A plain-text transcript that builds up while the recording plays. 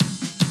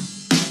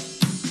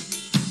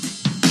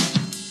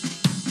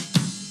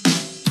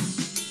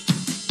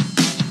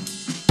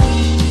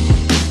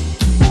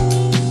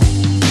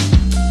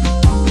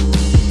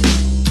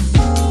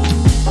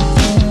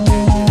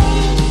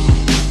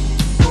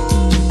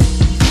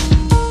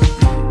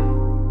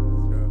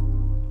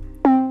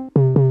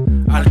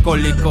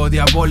alcohólico,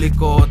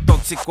 diabólico,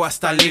 tóxico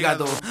hasta el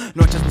hígado.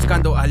 Noches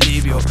buscando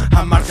alivio,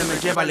 amarte me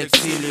lleva al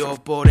exilio.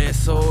 Por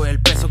eso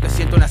el peso que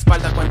siento en la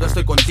espalda cuando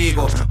estoy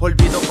contigo.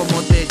 Olvido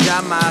cómo te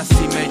llamas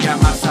si me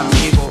llamas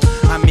amigo.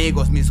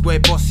 Amigos, mis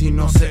huevos si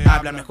no se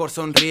hablan, mejor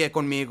sonríe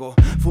conmigo.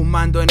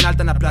 Fumando en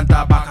alta en la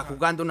planta baja,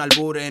 jugando un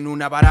albur en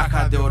una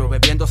baraja de oro,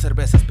 bebiendo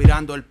cerveza,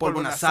 aspirando el polvo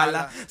en la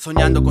sala,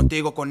 soñando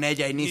contigo, con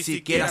ella y ni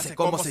siquiera sé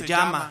cómo se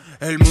llama.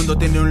 El mundo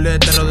tiene un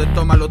letrero de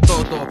tómalo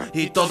todo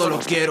y todo lo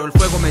quiero. El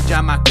fuego me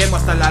llama, quemo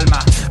hasta el alma.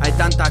 Hay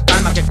tanta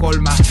calma que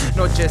colma.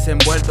 Noches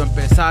envuelto en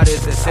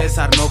pesares de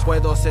César. No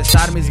puedo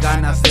cesar mis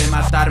ganas de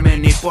matarme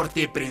ni por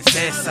ti,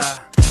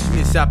 princesa.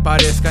 Ni se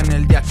aparezcan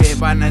el día que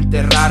van a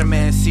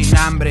enterrarme sin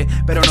hambre,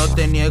 pero no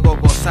te niego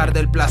gozar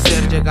del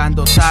placer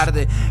llegando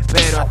tarde,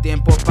 pero a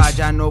tiempo para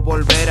ya no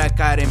volver a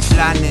caer en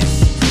planes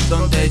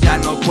donde ya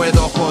no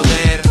puedo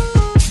joder.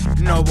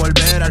 No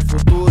volver al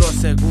futuro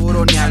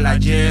seguro ni al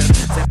ayer.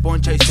 Se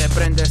poncha y se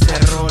prende, se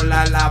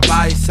rola la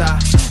baisa.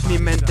 Mi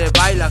mente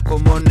baila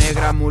como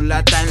negra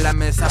mulata en la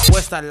mesa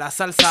puesta la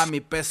salsa. Mi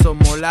peso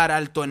molar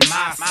alto en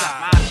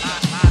masa.